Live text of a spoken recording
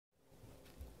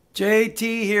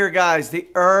JT here, guys, the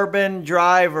urban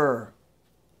driver.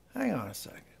 Hang on a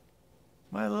second.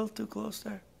 Am I a little too close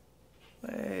there?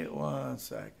 Wait 1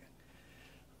 second.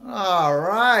 All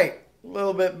right. A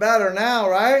little bit better now,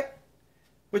 right?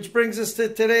 Which brings us to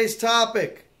today's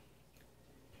topic.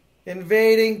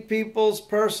 Invading people's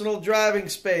personal driving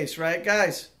space, right,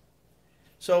 guys?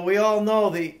 So we all know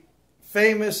the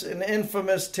famous and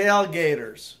infamous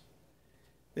tailgaters.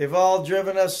 They've all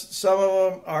driven us. Some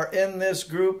of them are in this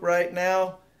group right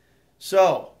now.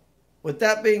 So, with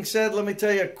that being said, let me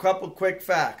tell you a couple quick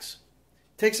facts.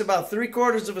 It takes about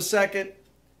 3/4 of a second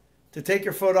to take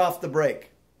your foot off the brake.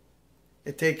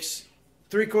 It takes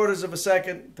 3/4 of a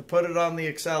second to put it on the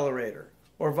accelerator,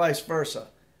 or vice versa.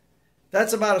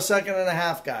 That's about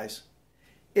 1.5 seconds, guys.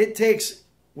 It takes,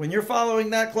 when you're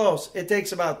following that close, it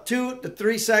takes about 2 to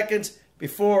 3 seconds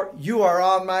before you are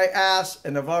on my ass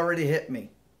and have already hit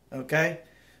me. Okay?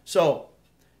 So,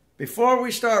 before we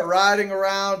start riding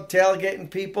around, tailgating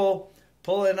people,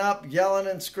 pulling up, yelling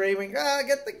and screaming,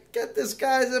 get this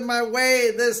guy's in my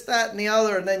way, this, that, and the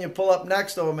other, and then you pull up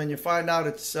next to him and you find out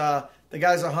it's the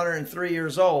guy's 103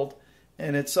 years old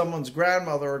and it's someone's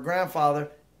grandmother or grandfather.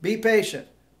 Be patient.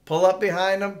 Pull up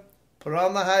behind him, put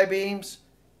on the high beams,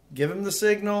 give him the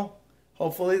signal.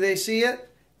 Hopefully they see it,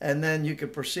 and then you can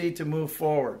proceed to move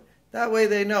forward. That way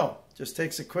they know. Just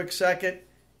takes a quick second.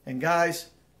 And guys,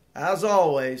 as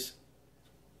always,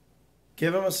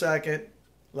 give them a second.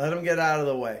 Let them get out of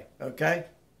the way, okay?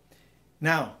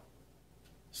 Now,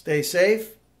 stay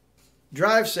safe,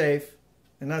 drive safe,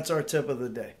 and that's our tip of the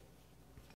day.